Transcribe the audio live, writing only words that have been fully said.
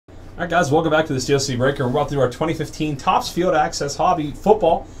All right, guys, welcome back to the Steel City Breaker. We're about to do our 2015 Topps Field Access Hobby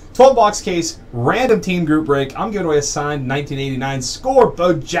Football 12-box case random team group break. I'm giving away a signed 1989 Score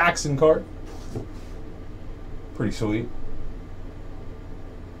Bo Jackson card. Pretty sweet.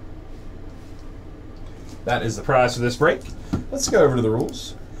 That is the prize for this break. Let's go over to the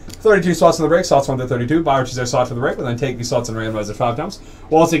rules. 32 slots in the break, slots 1 to 32. Buyer chooses their slot for the break. We'll then take these slots and randomize it 5 times.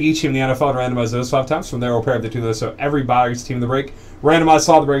 We'll also take each team in the NFL and randomize those 5 times. From there, we'll pair up the two of those, so every buyer gets a team in the break. Randomized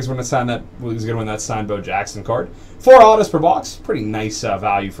slot of the break is going to win that signed Bo Jackson card. 4 autos per box. Pretty nice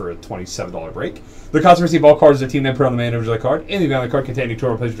value for a $27 break. The customer receive all cards as a team then put on the main individual card. In the event of the card containing 2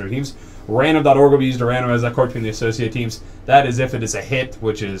 replacement teams, random.org will be used to randomize that card between the associate teams. That is if it is a hit,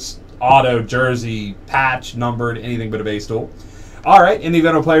 which is auto, jersey, patch, numbered, anything but a base duel. All right, in the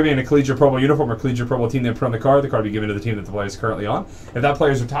event of a player being in a collegiate Pro Bowl uniform or collegiate Pro Bowl team they put on the card will be given to the team that the player is currently on. If that player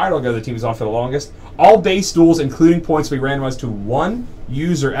is retired, it'll go to the team he's on for the longest. All base duels, including points, will be randomized to 1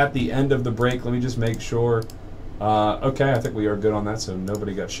 user at the end of the break. Let me just make sure. Okay, I think we are good on that, so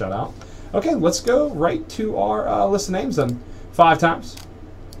nobody got shut out. Okay, let's go right to our list of names then. 5 times.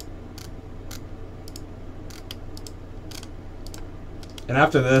 And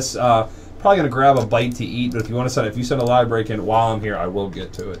after this, probably gonna grab a bite to eat, but if you send a live break in while I'm here, I will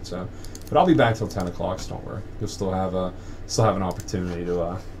get to it. So, but I'll be back till 10 o'clock, so don't worry. You'll still have an opportunity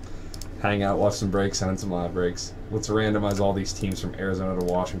to hang out, watch some breaks, send in some live breaks. Let's randomize all these teams from Arizona to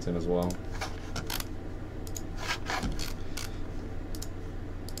Washington as well.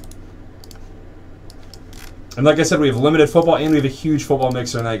 And like I said, we have limited football and we have a huge football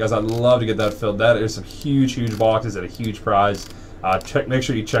mixer tonight, guys. I'd love to get that filled. That is some huge boxes at a huge prize. Make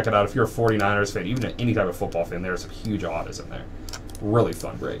sure you check it out if you're a 49ers fan, even any type of football fan. There are some huge autos in there. Really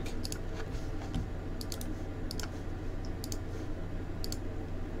fun break.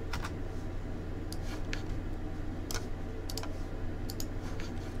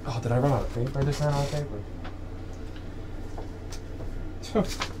 Oh, did I run out of paper? I just ran out of paper.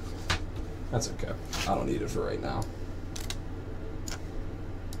 That's okay. I don't need it for right now.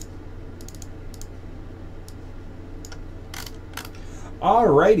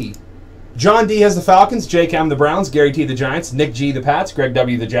 Alrighty. John D has the Falcons, Jake M the Browns, Gary T the Giants, Nick G the Pats, Greg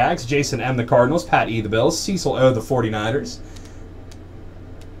W the Jags, Jason M the Cardinals, Pat E the Bills, Cecil O the 49ers,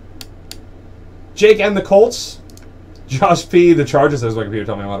 Jake M the Colts, Josh P the Chargers, that was my computer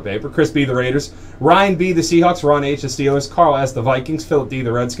telling me I'm out of paper, Chris B the Raiders, Ryan B the Seahawks, Ron H the Steelers, Carl S the Vikings, Philip D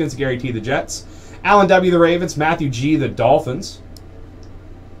the Redskins, Gary T the Jets, Alan W the Ravens, Matthew G the Dolphins,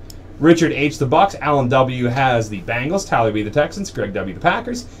 Richard H. the Bucks, Alan W. has the Bengals, Tyler B. the Texans, Greg W. the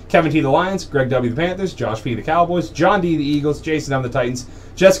Packers, Kevin T. the Lions, Greg W. the Panthers, Josh P. the Cowboys, John D. the Eagles, Jason M. the Titans,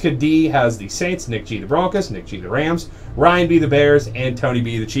 Jessica D. has the Saints, Nick G. the Broncos, Nick G. the Rams, Ryan B. the Bears, and Tony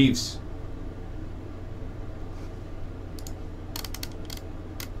B. the Chiefs.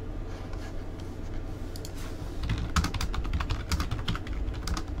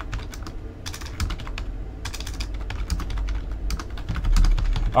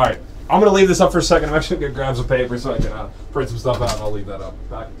 All right. I'm going to leave this up for a second. I'm actually going to grab some paper so I can print some stuff out, and I'll leave that up.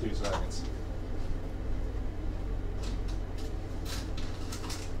 Back in 2 seconds.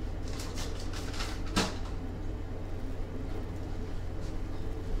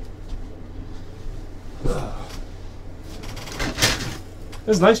 It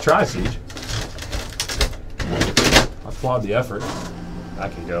was a nice try, Siege. I applaud the effort.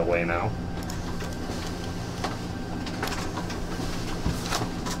 That can go away now.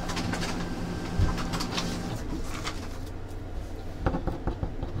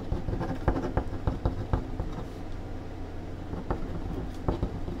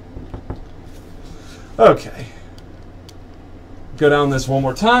 Okay. Go down this one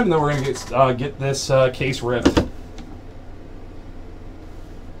more time, and then we're going to get this case ripped.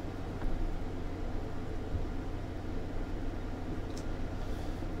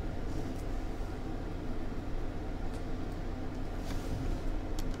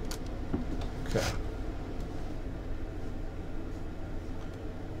 Okay.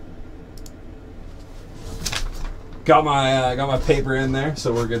 Got my paper in there,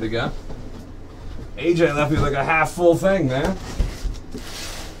 so we're good to go. AJ left me like a half full thing, man.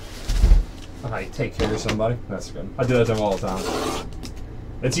 I take care of somebody. That's good. I do that to him all the time.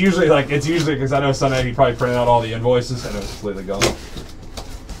 It's usually because I know Sunday he probably printed out all the invoices and it was completely gone.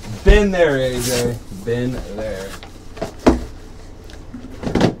 Been there, AJ. Been there.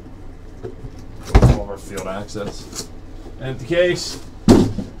 All of our field access. Empty case.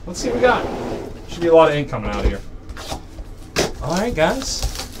 Let's see what we got. Should be a lot of ink coming out of here. All right, guys.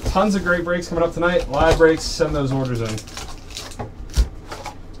 Tons of great breaks coming up tonight. Live breaks, send those orders in.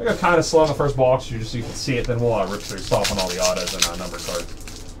 I got kind of slow in the first box, so you can see it. Then we'll rip through stuff on all the autos and number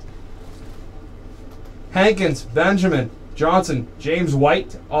cards. Hankins, Benjamin, Johnson, James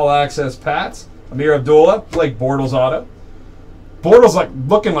White, All Access Pats, Amir Abdullah, Blake Bortles auto. Bortles like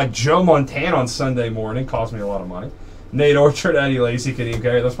looking like Joe Montana on Sunday morning. Cost me a lot of money. Nate Orchard, Eddie Lacy, Kadeem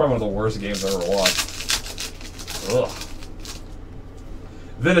Carey. That's probably one of the worst games I've ever watched. Ugh.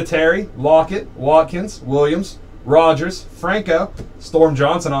 Vinatieri, Lockett, Watkins, Williams, Rogers, Franco, Storm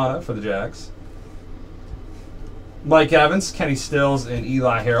Johnson auto for the Jags. Mike Evans, Kenny Stills, and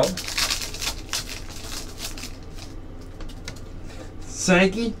Eli Harold.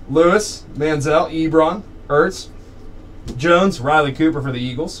 Sankey, Lewis, Manziel, Ebron, Ertz, Jones, Riley Cooper for the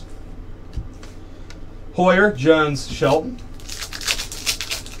Eagles. Hoyer, Jones, Shelton.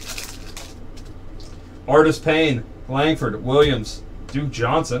 Artis Payne, Langford, Williams, Duke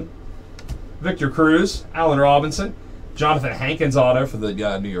Johnson. Victor Cruz, Allen Robinson, Jonathan Hankins auto for the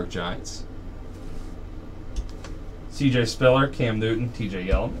New York Giants. CJ Spiller, Cam Newton, TJ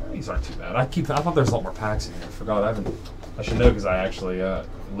Yeldon. These aren't too bad. I thought there was a lot more packs in here. I forgot. I should know because I actually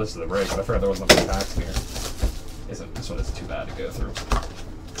listed the break, but I forgot there wasn't that many packs in here. This one isn't too bad to go through.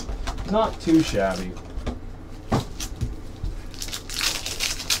 Not too shabby.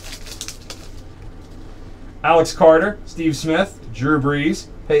 Alex Carter, Steve Smith, Drew Brees,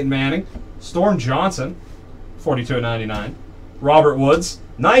 Peyton Manning, Storm Johnson, 42/99. Robert Woods,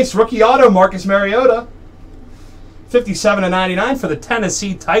 nice rookie auto, Marcus Mariota, 57/99 for the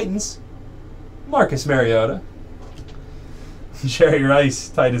Tennessee Titans. Marcus Mariota. Jerry Rice,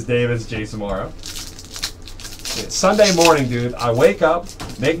 Titus Davis, Jason Morrow. Sunday morning, dude. I wake up,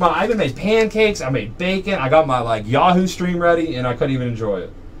 I even made pancakes, I made bacon, I got my Yahoo stream ready, and I couldn't even enjoy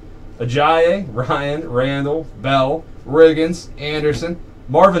it. Ajayi, Ryan, Randall, Bell, Riggins, Anderson,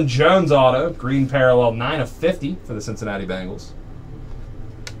 Marvin Jones auto, green parallel 9/50 for the Cincinnati Bengals.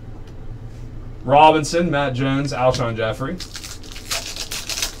 Robinson, Matt Jones, Alshon Jeffrey.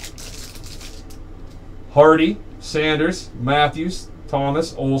 Hardy, Sanders, Matthews,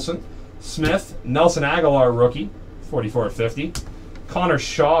 Thomas, Olsen, Smith, Nelson Aguilar rookie, 44/50. Connor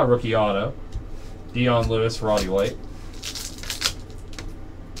Shaw rookie auto, Dion Lewis, Roddy White.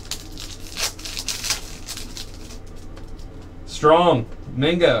 Strong,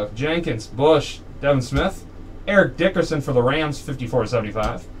 Mingo, Jenkins, Bush, Devin Smith. Eric Dickerson for the Rams,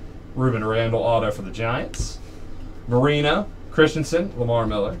 54/75. Ruben Randall auto for the Giants. Marino, Christensen, Lamar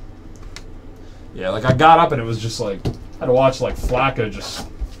Miller. Yeah, I got up and it was just I had to watch Flacco just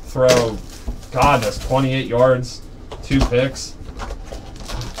throw, God knows, 28 yards, 2 picks.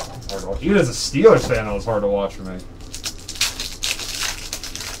 Hard to watch. Even as a Steelers fan, it was hard to watch for me.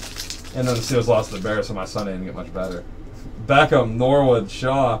 And then the Steelers lost to the Bears, so my Sunday didn't get much better. Beckham, Norwood,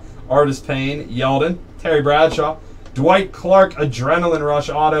 Shaw, Artis Payne, Yeldon, Terry Bradshaw, Dwight Clark, Adrenaline Rush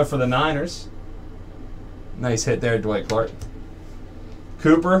auto for the Niners. Nice hit there, Dwight Clark.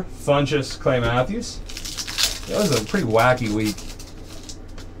 Cooper, Funchess, Clay Matthews. That was a pretty wacky week.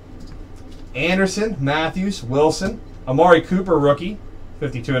 Anderson, Matthews, Wilson, Amari Cooper rookie,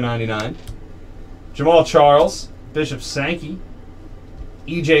 52/99. Jamal Charles, Bishop Sankey,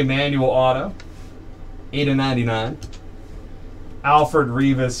 EJ Manuel auto, 8/99. Alfred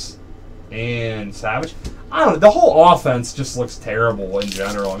Revis and Savage. I don't know. The whole offense just looks terrible in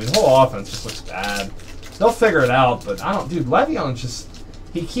general. I mean, the whole offense just looks bad. They'll figure it out, but I don't. Dude, Le'Veon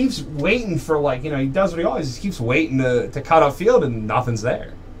he keeps waiting for he does what he always. He keeps waiting to cut upfield and nothing's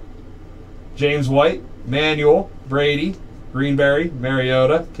there. James White, Manuel, Brady, Greenberry,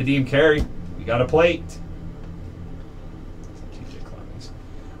 Mariota, Kadeem Carey. You got a plate.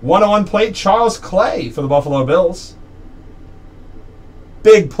 101 plate, Charles Clay for the Buffalo Bills.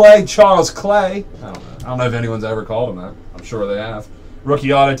 Big play, Charles Clay. I don't know if anyone's ever called him that. I'm sure they have.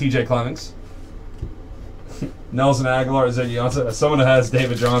 Rookie auto, TJ Clemmings. Nelson Aguilar, Ziggy Ansah. As someone that has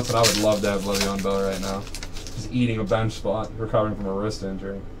David Johnson, I would love to have Le'Veon Bell right now. Just eating a bench spot, recovering from a wrist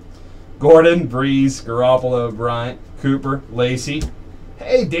injury. Gordon, Breeze, Garoppolo, Bryant, Cooper, Lacey.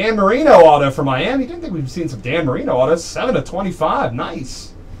 Hey, Dan Marino auto for Miami. Didn't think we've seen some Dan Marino autos. 7/25.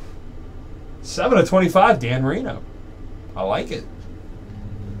 Nice. 7/25, Dan Marino. I like it.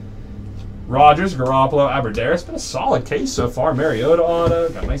 Rogers, Garoppolo, Aberderis. Been a solid case so far. Mariota auto.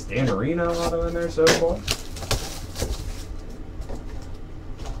 Got a nice Dan Marino auto in there so far.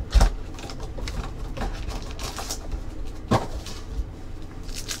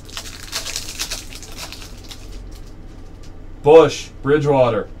 Bush,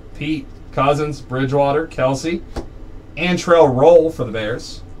 Bridgewater, Pete, Cousins, Bridgewater, Kelsey, Antrell Roll for the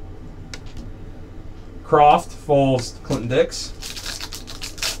Bears. Croft, Foles, Clinton Dix.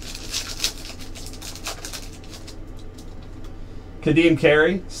 Kadeem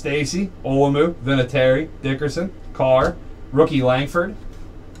Carey, Stacy, Olamu, Vinatieri, Dickerson, Carr, rookie Langford.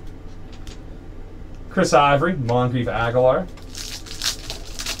 Chris Ivory, Moncrief Aguilar.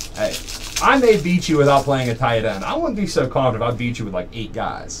 Hey, I may beat you without playing a tight end. I wouldn't be so confident if I beat you with like 8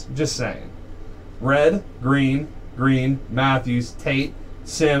 guys. Just saying. Red, Green, Matthews, Tate,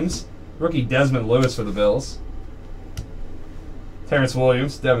 Sims, rookie Desmond Lewis for the Bills. Terrence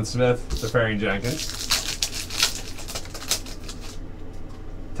Williams, Devin Smith, Safarian Jenkins.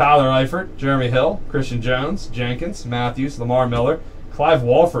 Tyler Eifert, Jeremy Hill, Christian Jones, Jenkins, Matthews, Lamar Miller, Clive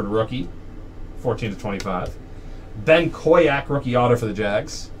Walford, rookie, 14/25. Ben Koyak, rookie auto for the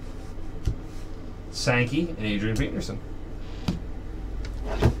Jags. Sankey and Adrian Peterson.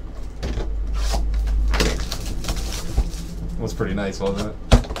 Was pretty nice, wasn't it?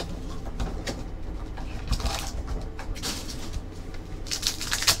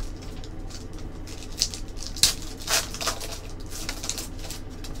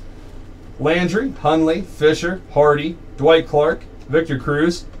 Landry, Hundley, Fisher, Hardy, Dwight Clark, Victor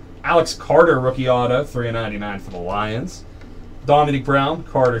Cruz, Alex Carter, rookie auto, 3/99 for the Lions. Dominique Brown,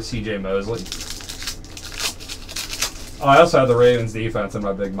 Carter, C.J. Mosley. Oh, I also had the Ravens defense in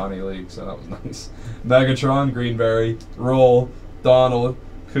my big money league, so that was nice. Megatron, Greenberry, Roll, Donald,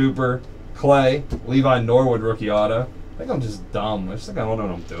 Cooper, Clay, Levi Norwood, rookie auto. I think I'm just dumb. I just think I don't know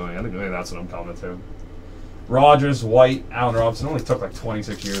what I'm doing. I think maybe that's what I'm coming to. Rogers, White, Allen Robinson. Only took like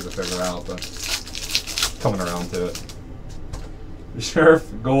 26 years to figure out, but coming around to it.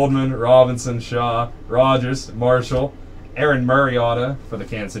 Scherf, Goldman, Robinson, Shaw, Rogers, Marshall, Aaron Murray auto for the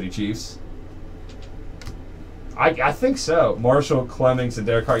Kansas City Chiefs. I think so. Marshall, Clemmings, and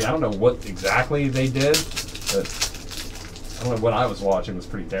Derek Carr. I don't know what exactly they did, but I don't know what I was watching was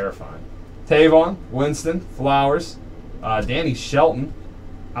pretty terrifying. Tavon, Winston, Flowers, Danny Shelton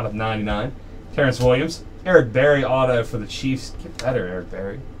out of 99. Terrence Williams, Eric Berry auto for the Chiefs. Get better, Eric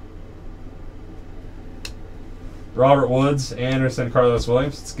Berry. Robert Woods, Anderson, Carlos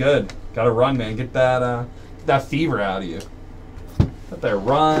Williams. It's good. Got to run, man. Get that fever out of you. Let there,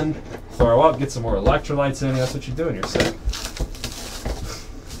 run, throw up, get some more electrolytes in. That's what you're doing. You're sick.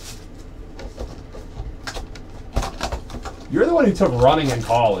 You're the one who took running in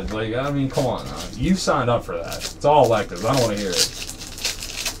college. Like, I mean, come on. You signed up for that. It's all electives. I don't want to hear it.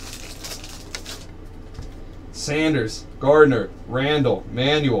 Sanders, Gardner, Randall,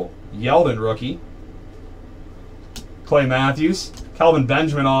 Manuel, Yeldon rookie. Clay Matthews, Kelvin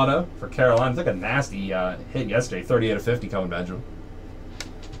Benjamin auto for Carolina. Took a nasty hit yesterday, 38/50, Kelvin Benjamin.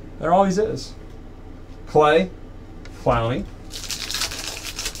 There always is. Clay, Clowney.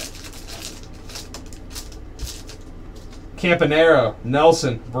 Campanero,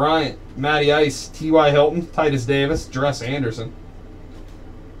 Nelson, Bryant, Matty Ice, T.Y. Hilton, Titus Davis, Dress Anderson.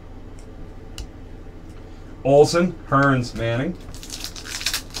 Olsen, Hearns, Manning.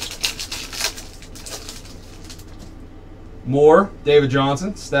 Moore, David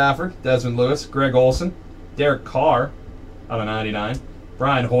Johnson, Stafford, Desmond Lewis, Greg Olsen, Derek Carr out of 99.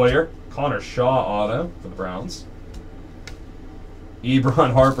 Brian Hoyer, Connor Shaw auto for the Browns.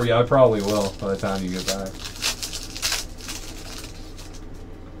 Ebron Harper, yeah, I probably will by the time you get back.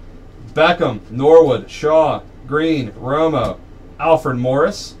 Beckham, Norwood, Shaw, Green, Romo, Alfred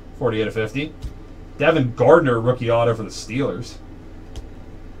Morris, 48/50. Devin Gardner, rookie auto for the Steelers.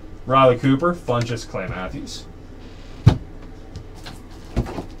 Riley Cooper, Funchess, Clay Matthews.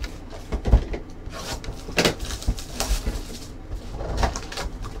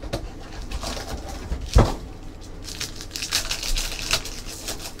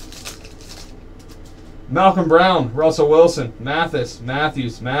 Malcolm Brown, Russell Wilson,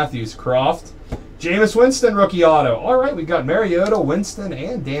 Matthews, Croft. Jameis Winston, rookie auto. All right, we got Mariota, Winston,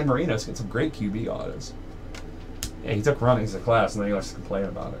 and Dan Marino. Let's get some great QB autos. Yeah, he took runnings in class, and then he likes to complain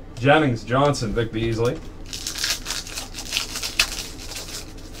about it. Jennings, Johnson, Vic Beasley.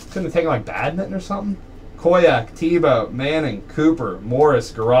 Couldn't have taken like badminton or something? Koyak, Tebow, Manning, Cooper,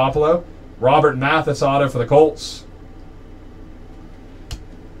 Morris, Garoppolo. Robert Mathis auto for the Colts.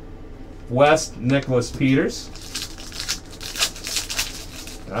 West, Nicholas Peters.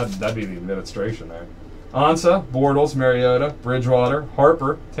 That'd be the administration there. Ansa, Bortles, Mariota, Bridgewater,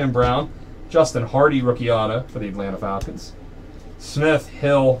 Harper, Tim Brown, Justin Hardy, rookie auto for the Atlanta Falcons. Smith,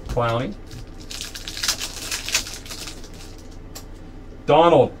 Hill, Clowney.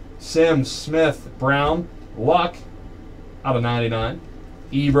 Donald, Sims, Smith, Brown, Luck out of 99.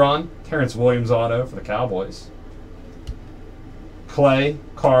 Ebron, Terrence Williams auto for the Cowboys. Clay,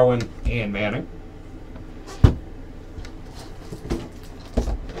 Carwin, and Manning.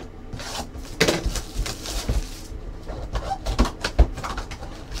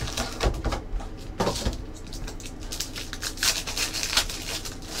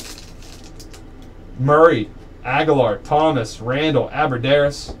 Murray, Aguilar, Thomas, Randall,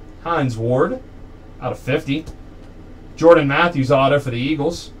 Aberderis, Hines Ward out of 50. Jordan Matthews auto for the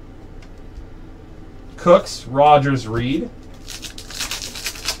Eagles. Cooks, Rogers, Reed.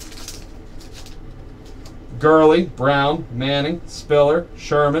 Gurley, Brown, Manning, Spiller,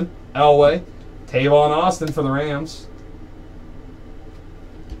 Sherman, Elway, Tavon Austin for the Rams.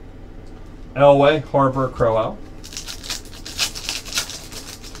 Elway, Harper, Crowell.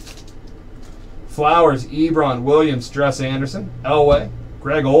 Flowers, Ebron, Williams, Dress Anderson, Elway,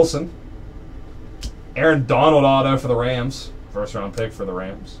 Greg Olson. Aaron Donald auto for the Rams. First round pick for the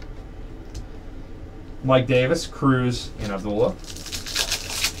Rams. Mike Davis, Cruz, and Abdullah.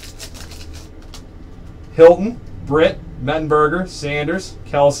 Hilton, Britt, Mettenberger, Sanders,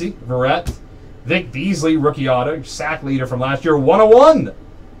 Kelsey, Verrett. Vic Beasley, rookie auto, sack leader from last year. 101.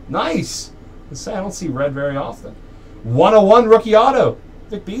 Nice. I don't see red very often. 101 rookie auto.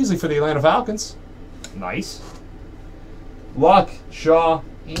 Vic Beasley for the Atlanta Falcons. Nice. Luck, Shaw,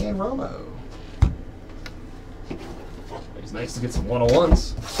 and Romo. It's nice to get some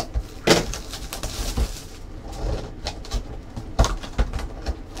 101s.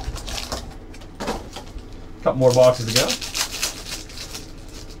 Couple more boxes to go.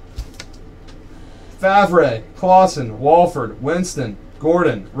 Favre, Clausen, Walford, Winston,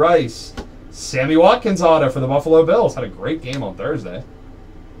 Gordon, Rice. Sammy Watkins auto for the Buffalo Bills. Had a great game on Thursday.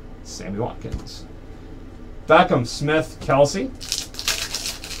 Sammy Watkins. Beckham, Smith, Kelsey.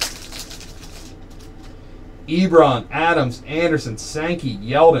 Ebron, Adams, Anderson, Sankey,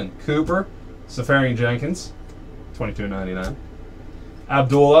 Yeldon, Cooper, Safarian Jenkins, $22.99.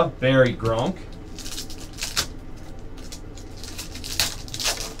 Abdullah, Barry, Gronk.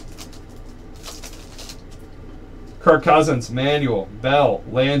 Kirk Cousins, Manuel, Bell,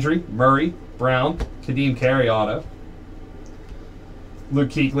 Landry, Murray, Brown, Kadeem Carey auto. Luke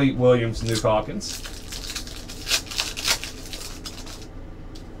Kuechly, Williams, Nuke Hawkins.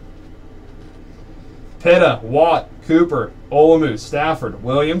 Pitta, Watt, Cooper, Olamu, Stafford,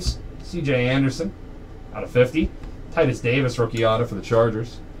 Williams, C.J. Anderson, out of 50. Titus Davis, rookie auto for the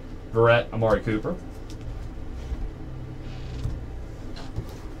Chargers. Verrett, Amari Cooper.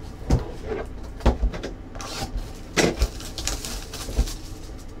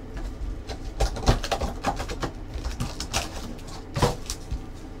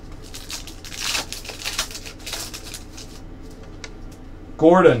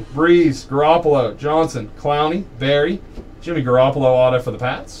 Gordon, Breeze, Garoppolo, Johnson, Clowney, Barry, Jimmy Garoppolo auto for the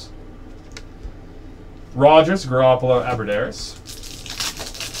Pats. Rogers, Garoppolo, Aberderis.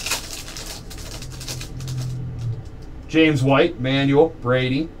 James White, Manuel,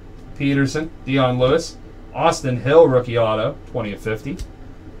 Brady, Peterson, Dion Lewis, Austin Hill, rookie auto, 20 of 50.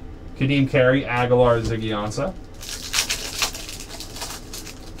 Kadeem Carey, Aguilar, Ziggy Ansah.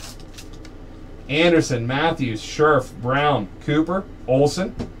 Anderson, Matthews, Scherf, Brown, Cooper,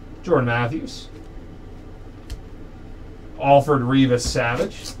 Olsen, Jordan Matthews. Alfred, Revis,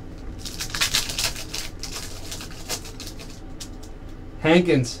 Savage.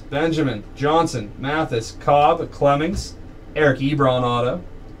 Hankins, Benjamin, Johnson, Mathis, Cobb, Clemmings, Eric Ebron auto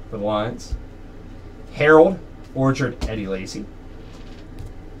for the Lions. Harold, Orchard, Eddie Lacy.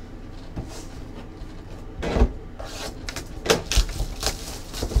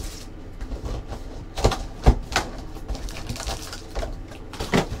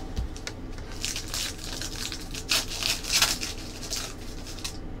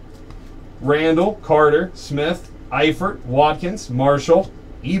 Randall, Carter, Smith, Eifert, Watkins, Marshall,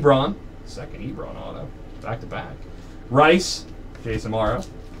 Ebron, second Ebron auto, back to back. Rice, Jason Morrow.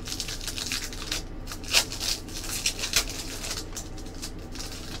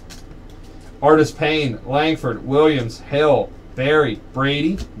 Artis Payne, Langford, Williams, Hill, Barry,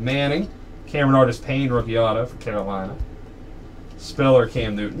 Brady, Manning, Cameron Artis Payne, rookie auto for Carolina. Spiller,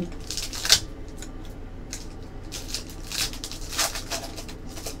 Cam Newton.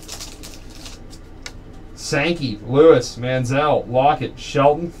 Sankey, Lewis, Manziel, Lockett,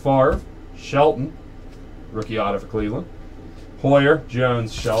 Shelton, Favre, Shelton, rookie auto for Cleveland. Hoyer,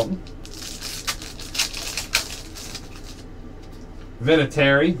 Jones, Shelton.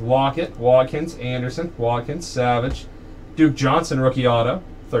 Vinatieri, Lockett, Watkins, Anderson, Watkins, Savage. Duke Johnson, rookie auto,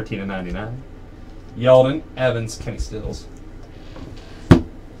 $13.99. Yeldon, Evans, Kenny Stills.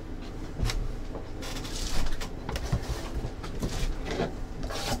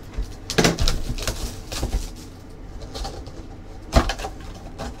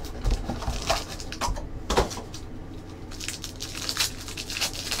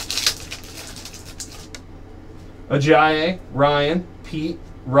 Ajayi, Ryan, Pete,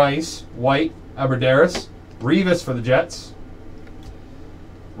 Rice, White, Aberderis, Revis for the Jets.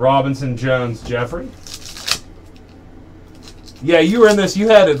 Robinson, Jones, Jeffrey. Yeah, you were in this. You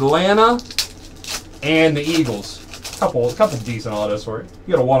had Atlanta, And the Eagles. Couple decent autos for you.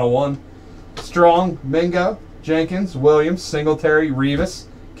 You got a 101. Strong, Mingo, Jenkins, Williams, Singletary, Revis,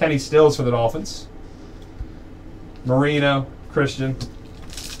 Kenny Stills for the Dolphins. Marino, Christian.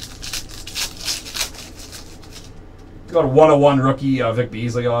 Got a 101 rookie Vic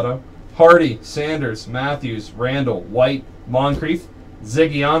Beasley auto. Hardy, Sanders, Matthews, Randall, White, Moncrief,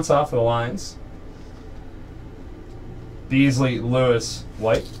 Ziggy Ansah for the Lions. Beasley, Lewis,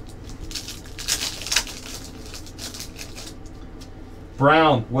 White.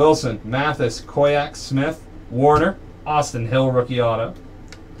 Brown, Wilson, Mathis, Koyak, Smith, Warner, Austin Hill rookie auto.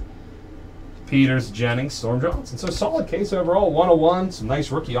 Peters, Jennings, Storm Johnson. So solid case overall, 101. Some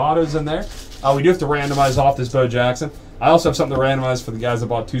nice rookie autos in there. We do have to randomize off this Bo Jackson. I also have something to randomize for the guys that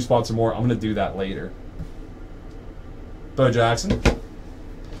bought 2 spots or more. I'm going to do that later. Bo Jackson.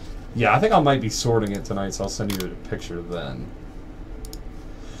 Yeah, I think I might be sorting it tonight, so I'll send you a picture then.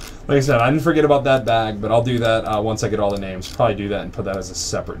 Like I said, I didn't forget about that bag, but I'll do that once I get all the names. Probably do that and put that as a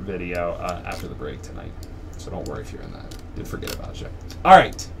separate video after the break tonight. So don't worry if you're in that. Did forget about you. All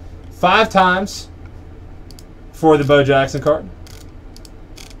right. 5 times for the Bo Jackson card.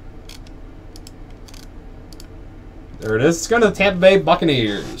 There it is. It's going to the Tampa Bay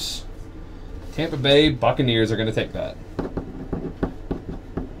Buccaneers. Tampa Bay Buccaneers are going to take that.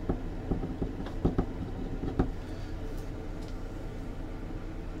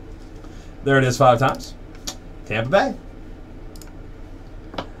 There it is 5 times. Tampa Bay.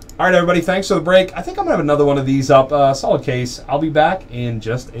 All right, everybody. Thanks for the break. I think I'm going to have another one of these up. Solid case. I'll be back in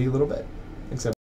just a little bit. Thanks, everybody.